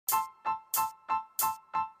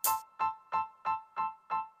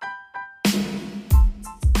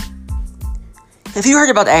Have you heard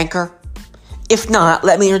about Anchor? If not,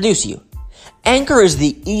 let me introduce you. Anchor is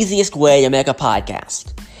the easiest way to make a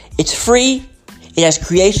podcast. It's free. It has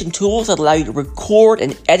creation tools that allow you to record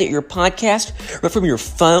and edit your podcast right from your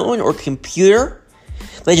phone or computer.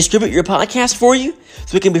 They distribute your podcast for you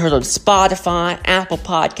so it can be heard on Spotify, Apple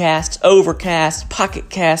Podcasts, Overcast, Pocket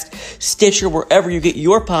Cast, Stitcher, wherever you get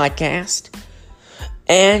your podcast.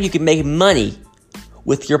 And you can make money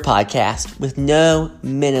with your podcast with no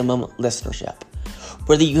minimum listenership.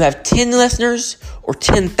 Whether you have 10 listeners or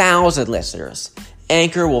 10,000 listeners,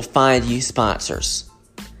 Anchor will find you sponsors.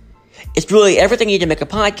 It's really everything you need to make a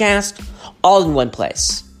podcast, all in one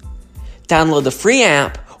place. Download the free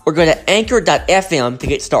app or go to anchor.fm to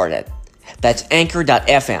get started. That's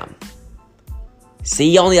anchor.fm.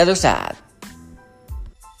 See you on the other side.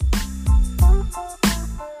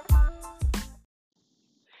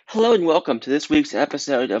 Hello and welcome to this week's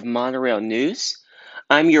episode of Monorail News.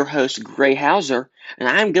 I'm your host, Gray Hauser, and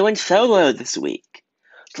I'm going solo this week.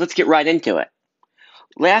 So let's get right into it.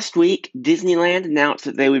 Last week, Disneyland announced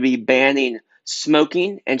that they would be banning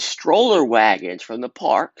smoking and stroller wagons from the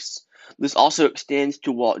parks. This also extends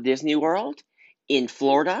to Walt Disney World in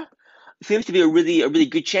Florida. It seems to be a really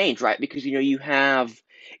good change, right? Because, you have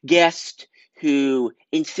guests who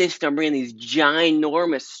insist on bringing these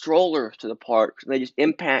ginormous strollers to the parks, and they just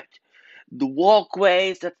impact the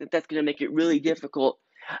walkways. That's going to make it really difficult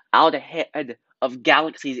out ahead of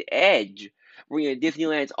Galaxy's Edge, where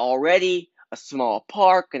Disneyland's already a small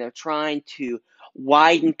park, and they're trying to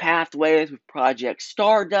widen pathways with Project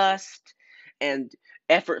Stardust and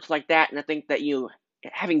efforts like that. And I think that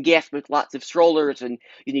having guests with lots of strollers and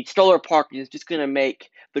you need stroller parking is just going to make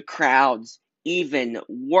the crowds even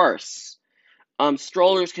worse.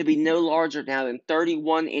 Strollers could be no larger now than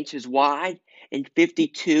 31 inches wide and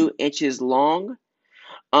 52 inches long.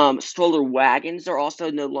 Stroller wagons are also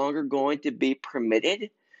no longer going to be permitted.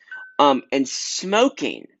 And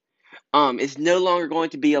smoking is no longer going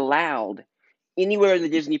to be allowed anywhere in the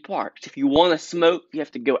Disney parks. If you want to smoke, you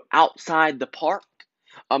have to go outside the park.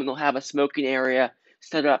 They'll have a smoking area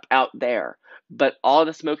set up out there. But all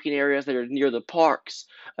the smoking areas that are near the parks,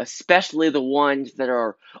 especially the ones that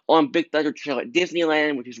are on Big Thunder Trail at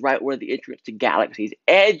Disneyland, which is right where the entrance to Galaxy's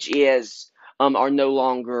Edge is, are no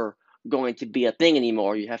longer going to be a thing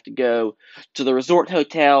anymore. You have to go to the resort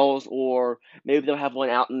hotels, or maybe they'll have one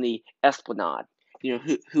out in the Esplanade.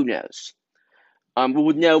 Who knows? We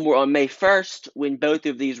would know more on May 1st when both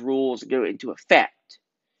of these rules go into effect.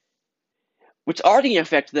 What's already in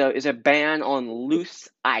effect, though, is a ban on loose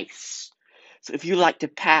ice. So if you like to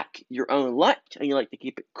pack your own lunch and you like to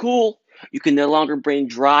keep it cool, you can no longer bring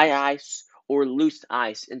dry ice or loose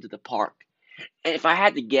ice into the park. And if I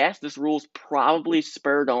had to guess, this rule's probably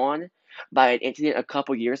spurred on by an incident a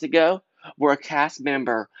couple years ago where a cast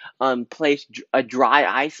member placed a dry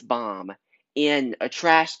ice bomb in a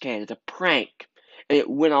trash can as a prank, and it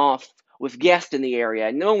went off with guests in the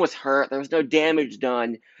area. No one was hurt. There was no damage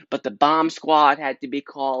done, but the bomb squad had to be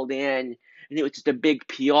called in, and it was just a big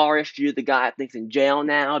PR issue. The guy, I think, is in jail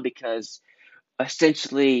now because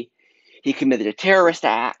essentially he committed a terrorist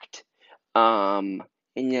act.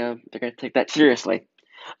 And they're going to take that seriously.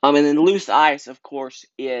 And then loose ice, of course,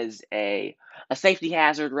 is a safety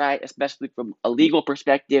hazard, right? Especially from a legal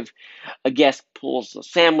perspective. A guest pulls a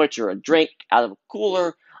sandwich or a drink out of a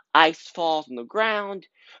cooler, ice falls on the ground,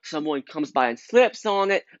 someone comes by and slips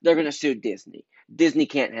on it, they're going to sue Disney. Disney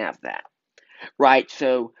can't have that, right?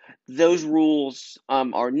 So those rules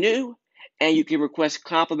are new, and you can request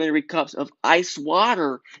complimentary cups of ice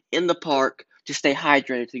water in the park to stay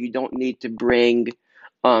hydrated, so you don't need to bring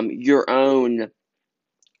your own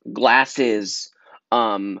glasses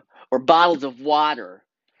or bottles of water.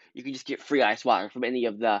 You can just get free ice water from any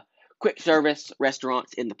of the quick service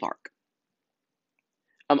restaurants in the park.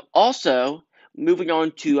 Also, moving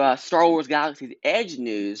on to Star Wars Galaxy's Edge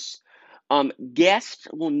news, guests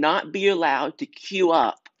will not be allowed to queue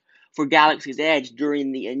up for Galaxy's Edge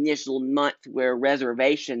during the initial month where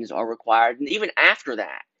reservations are required, and even after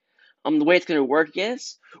that. The way it's going to work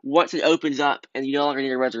is, once it opens up and you no longer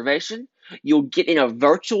need a reservation, you'll get in a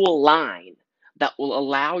virtual line that will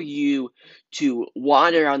allow you to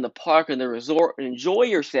wander around the park and the resort and enjoy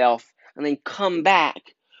yourself, and then come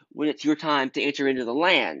back when it's your time to enter into the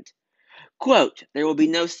land. Quote, there will be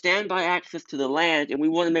no standby access to the land, and we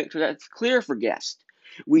want to make sure that's clear for guests.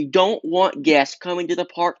 We don't want guests coming to the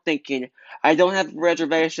park thinking, I don't have a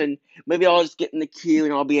reservation, maybe I'll just get in the queue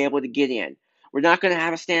and I'll be able to get in. We're not going to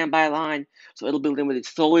have a standby line, so it'll be limited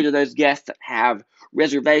solely to those guests that have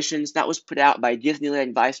reservations. That was put out by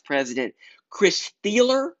Disneyland Vice President Chris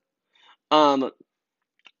Thieler.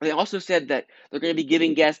 They also said that they're going to be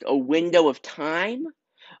giving guests a window of time.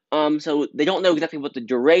 So they don't know exactly what the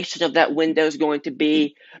duration of that window is going to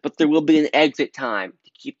be, but there will be an exit time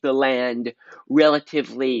to keep the land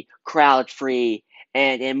relatively crowd-free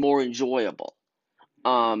and more enjoyable.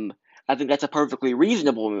 Um, I think that's a perfectly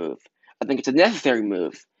reasonable move. I think it's a necessary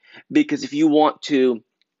move because if you want to,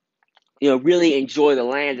 really enjoy the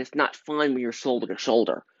land, it's not fun when you're shoulder to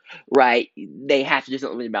shoulder, right? They have to do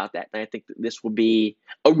something about that, and I think that this will be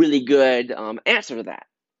a really good answer to that.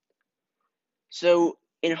 So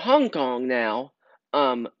in Hong Kong now,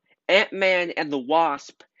 um, Ant-Man and the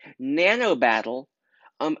Wasp Nano Battle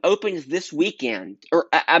opens this weekend, or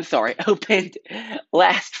I'm sorry, opened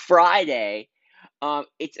last Friday.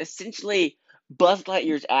 It's essentially Buzz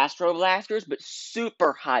Lightyear's Astro Blasters, but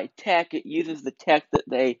super high tech. It uses the tech that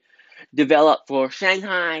they developed for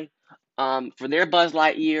Shanghai, for their Buzz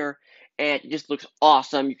Lightyear, and it just looks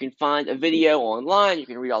awesome. You can find a video online. You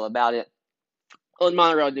can read all about it on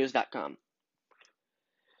MonorailNews.com.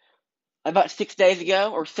 About 6 days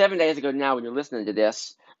ago, or 7 days ago now when you're listening to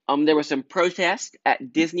this, there was some protest at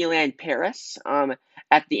Disneyland Paris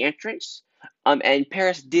at the entrance. And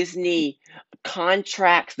Paris Disney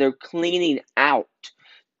contracts their cleaning out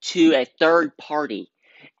to a third party.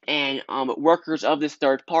 And workers of this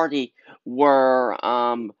third party were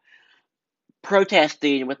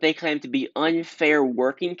protesting what they claimed to be unfair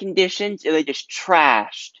working conditions, and they just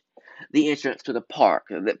trashed the entrance to the park.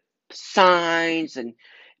 The signs and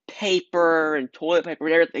paper and toilet paper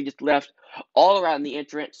and everything just left all around the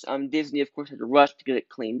entrance. Disney, of course, had to rush to get it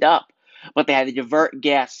cleaned up, but they had to divert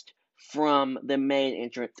guests from the main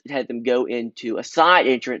entrance and had them go into a side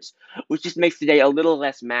entrance, which just makes the day a little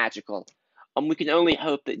less magical. We can only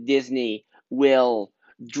hope that Disney will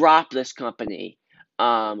drop this company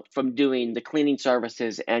from doing the cleaning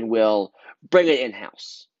services and will bring it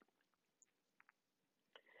in-house.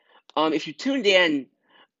 If you tuned in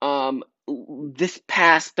this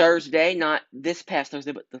past Thursday, not this past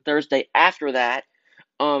Thursday, but the Thursday after that,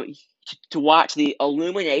 to watch the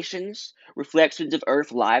Illuminations Reflections of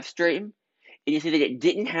Earth live stream, and you see that it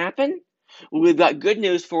didn't happen, well, we've got good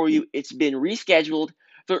news for you. It's been rescheduled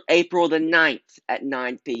for April the 9th at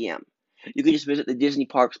 9 p.m. You can just visit the Disney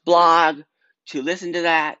Parks blog to listen to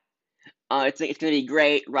that. It's going to be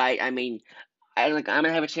great, right? I mean, I'm going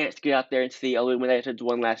to have a chance to get out there and see Illuminations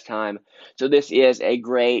one last time. So this is a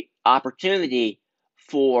great opportunity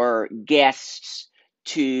for guests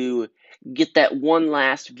to get that one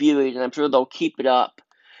last viewing, and I'm sure they'll keep it up,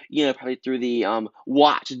 probably through the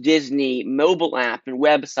Watch Disney mobile app and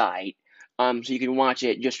website, so you can watch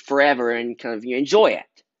it just forever and kind of enjoy it.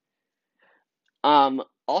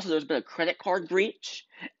 Also, there's been a credit card breach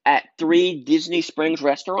at 3 Disney Springs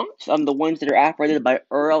restaurants, the ones that are operated by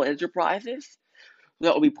Earl Enterprises.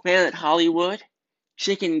 That will be Planet Hollywood,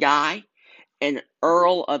 Chicken Guy, and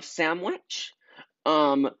Earl of Sandwich.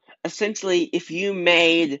 Essentially, if you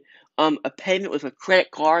made a payment with a credit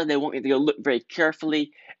card, they want you to go look very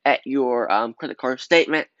carefully at your credit card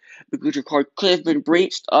statement because your card could have been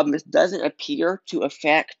breached. This doesn't appear to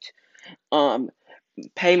affect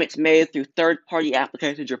payments made through third-party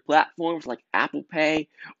applications or platforms like Apple Pay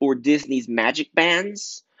or Disney's Magic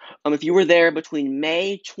Bands. If you were there between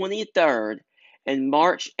May 23rd and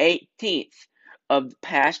March 18th of the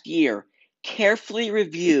past year, carefully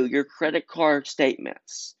review your credit card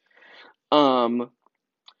statements.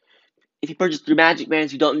 If you purchase through Magic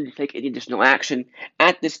Bands, you don't need to take any additional action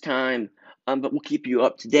at this time, but we'll keep you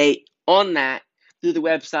up to date on that through the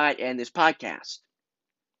website and this podcast.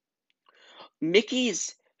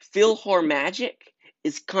 Mickey's PhilharMagic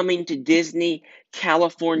is coming to Disney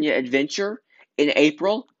California Adventure in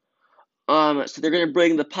April. So they're going to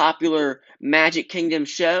bring the popular Magic Kingdom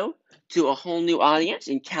show to a whole new audience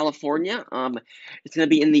in California. It's going to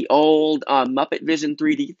be in the old Muppet Vision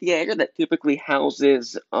 3D theater that typically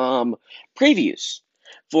houses previews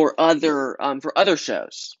for other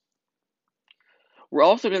shows. We're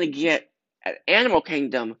also going to get at Animal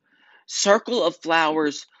Kingdom Circle of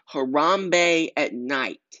Flowers Harambe at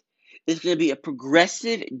Night. It's going to be a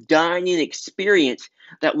progressive dining experience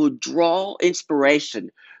that will draw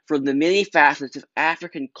inspiration from the many facets of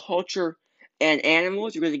African culture and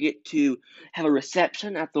animals. You're going to get to have a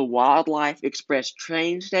reception at the Wildlife Express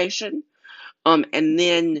train station, and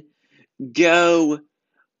then go,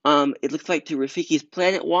 it looks like, to Rafiki's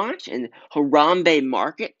Planet Watch and Harambe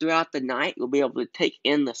Market throughout the night. You'll be able to take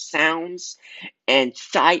in the sounds and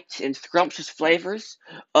sights and scrumptious flavors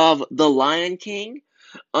of the Lion King,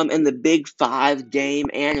 and the big 5 game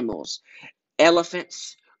animals: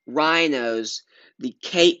 elephants, rhinos, the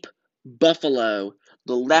Cape buffalo,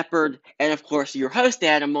 the leopard, and of course your host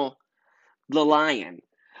animal, the lion.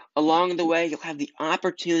 Along the way, you'll have the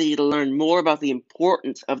opportunity to learn more about the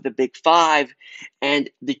importance of the Big Five and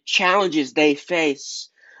the challenges they face,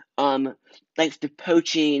 thanks to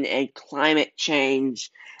poaching and climate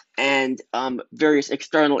change and various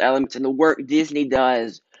external elements and the work Disney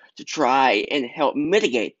does to try and help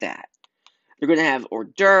mitigate that. They're going to have hors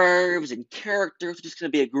d'oeuvres and characters. It's just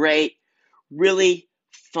going to be a great, really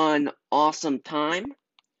fun, awesome time.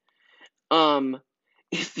 Um,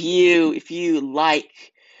 if you like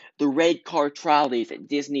the Red Car Trolley at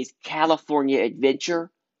Disney's California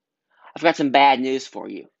Adventure, I've got some bad news for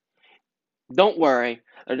you. Don't worry,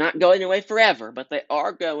 they're not going away forever, but they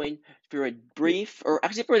are going for a brief, or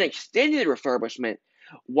actually for an extended refurbishment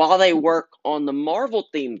while they work on the Marvel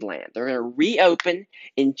themed land. They're going to reopen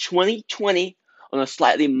in 2020 on a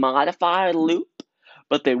slightly modified loop,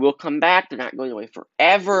 but they will come back. They're not going away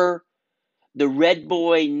forever. The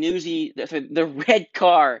the Red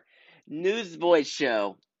Car Newsboys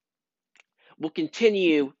show will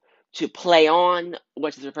continue to play on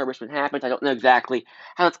once the refurbishment happens. I don't know exactly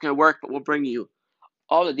how it's going to work, but we'll bring you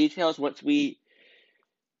all the details once we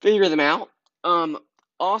figure them out. Um,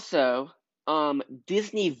 also,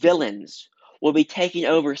 Disney Villains will be taking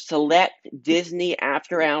over select Disney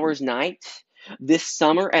After Hours nights this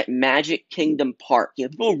summer at Magic Kingdom Park.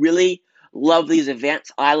 People really love these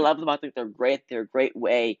events. I love them. I think they're great. They're a great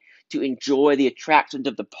way to enjoy the attractions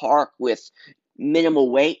of the park with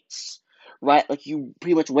minimal waits, right? Like you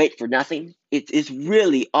pretty much wait for nothing. It's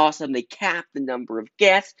really awesome. They cap the number of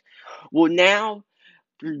guests. Well, now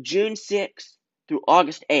through June 6th through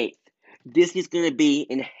August 8th, Disney's going to be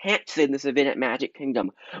enhancing this event at Magic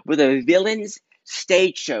Kingdom with a villains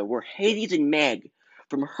stage show where Hades and Meg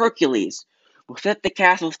from Hercules will set the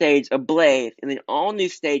castle stage ablaze in an all-new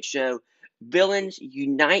stage show, Villains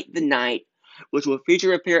Unite the Night, which will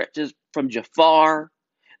feature appearances from Jafar,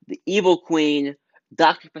 the Evil Queen,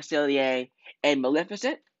 Dr. Facilier, and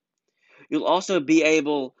Maleficent. You'll also be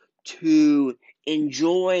able to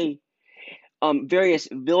enjoy various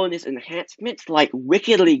villainous enhancements like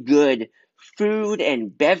wickedly good food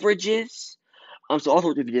and beverages. So all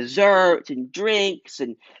sorts of desserts and drinks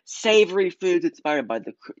and savory foods inspired by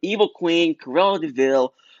the Evil Queen, Cruella de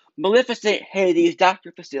Vil, Maleficent, Hades,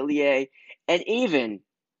 Dr. Facilier, and even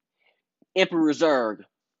Emperor Zurg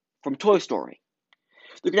from Toy Story.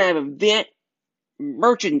 They're going to have event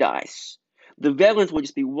merchandise. The villains will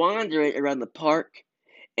just be wandering around the park,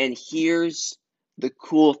 and here's the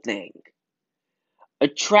cool thing.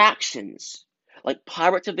 Attractions like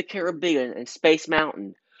Pirates of the Caribbean and Space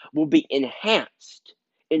Mountain will be enhanced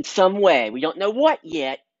in some way. We don't know what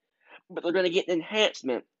yet, but they're going to get an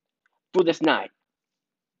enhancement for this night.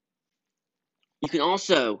 You can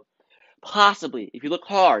also possibly, if you look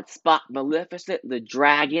hard, spot Maleficent the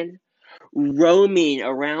Dragon roaming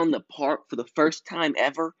around the park for the first time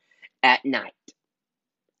ever at night.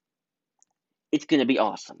 It's going to be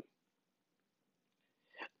awesome.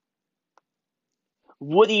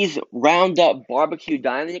 Woody's Roundup Barbecue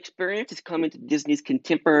Dining Experience is coming to Disney's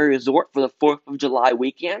Contemporary Resort for the 4th of July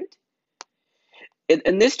weekend.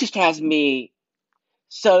 And this just has me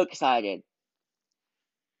so excited.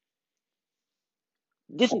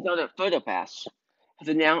 Disney PhotoPass has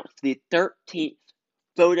announced the 13th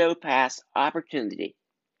PhotoPass opportunity.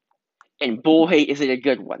 And boy, is it a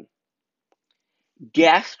good one.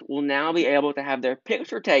 Guests will now be able to have their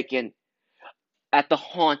picture taken at the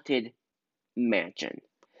Haunted Mansion.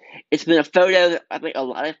 It's been a photo that I think a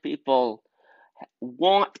lot of people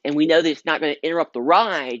want, and we know that it's not going to interrupt the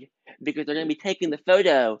ride because they're going to be taking the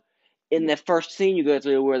photo in the first scene you go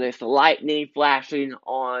through where there's the lightning flashing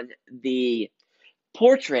on the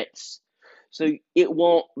portraits, so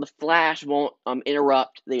the flash won't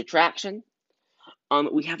interrupt the attraction.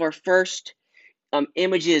 We have our first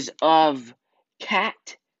images of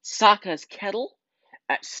Kat Saka's kettle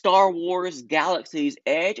at Star Wars Galaxy's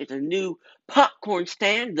Edge. It's a new popcorn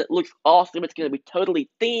stand that looks awesome. It's going to be totally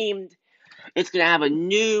themed. It's going to have a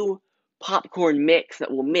new popcorn mix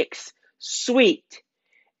that will mix sweet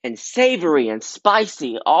and savory and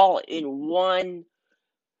spicy all in one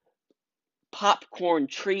popcorn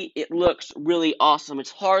treat. It looks really awesome.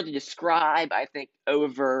 It's hard to describe, I think,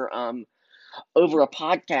 over a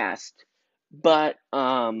podcast, but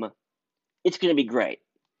it's going to be great.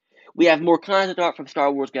 We have more concept art from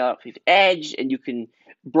Star Wars Galaxy's Edge, and you can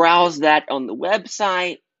browse that on the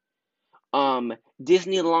website.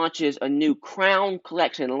 Disney launches a new Crown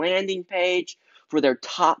Collection landing page for their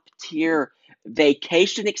top tier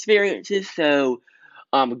vacation experiences. So,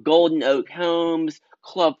 Golden Oak Homes,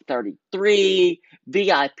 Club 33,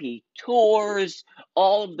 VIP tours,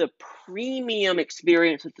 all of the premium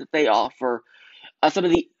experiences that they offer, some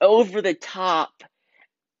of the over the top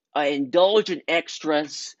indulgent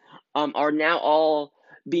extras are now all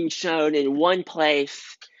being shown in one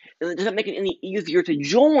place, and it doesn't make it any easier to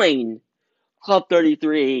join Club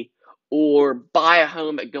 33 or buy a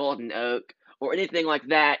home at Golden Oak or anything like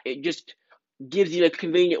that. It just gives you a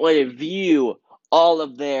convenient way to view all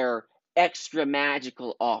of their extra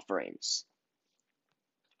magical offerings.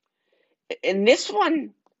 And this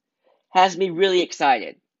one has me really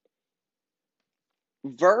excited.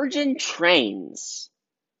 Virgin Trains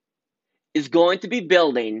is going to be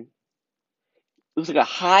building, looks like a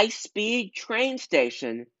high-speed train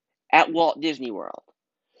station at Walt Disney World.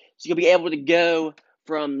 So you'll be able to go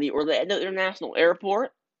from the Orlando International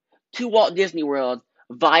Airport to Walt Disney World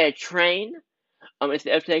via train.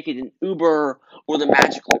 Instead of taking an Uber or the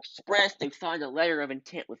Magical Express, they've signed a letter of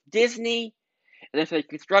intent with Disney, and they say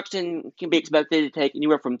construction can be expected to take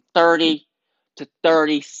anywhere from 30 to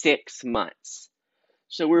 36 months.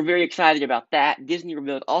 So we're very excited about that. Disney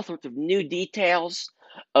revealed all sorts of new details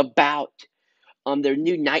about their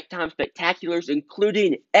new nighttime spectaculars,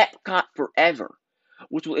 including Epcot Forever,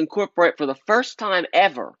 which will incorporate for the first time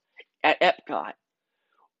ever at Epcot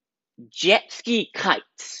jet ski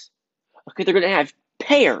kites. Okay, they're going to have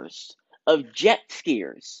pairs of jet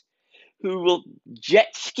skiers who will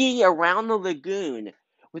jet ski around the lagoon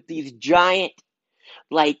with these giant,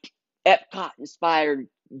 like Epcot-inspired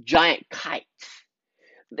giant kites.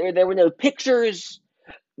 There were no pictures,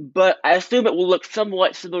 but I assume it will look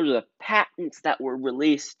somewhat similar to the patents that were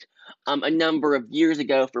released a number of years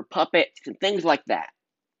ago for puppets and things like that.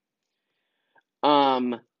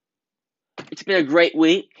 It's been a great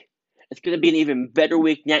week. It's going to be an even better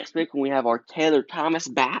week next week when we have our Taylor Thomas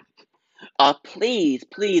back. Please,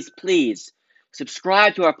 please, please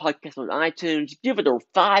subscribe to our podcast on iTunes. Give it a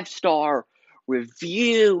 5-star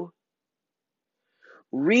review.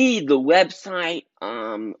 Read the website.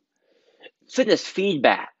 Send us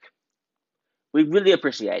feedback. We really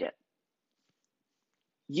appreciate it.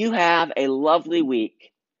 You have a lovely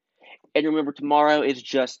week. And remember, tomorrow is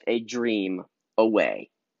just a dream away.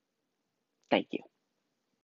 Thank you.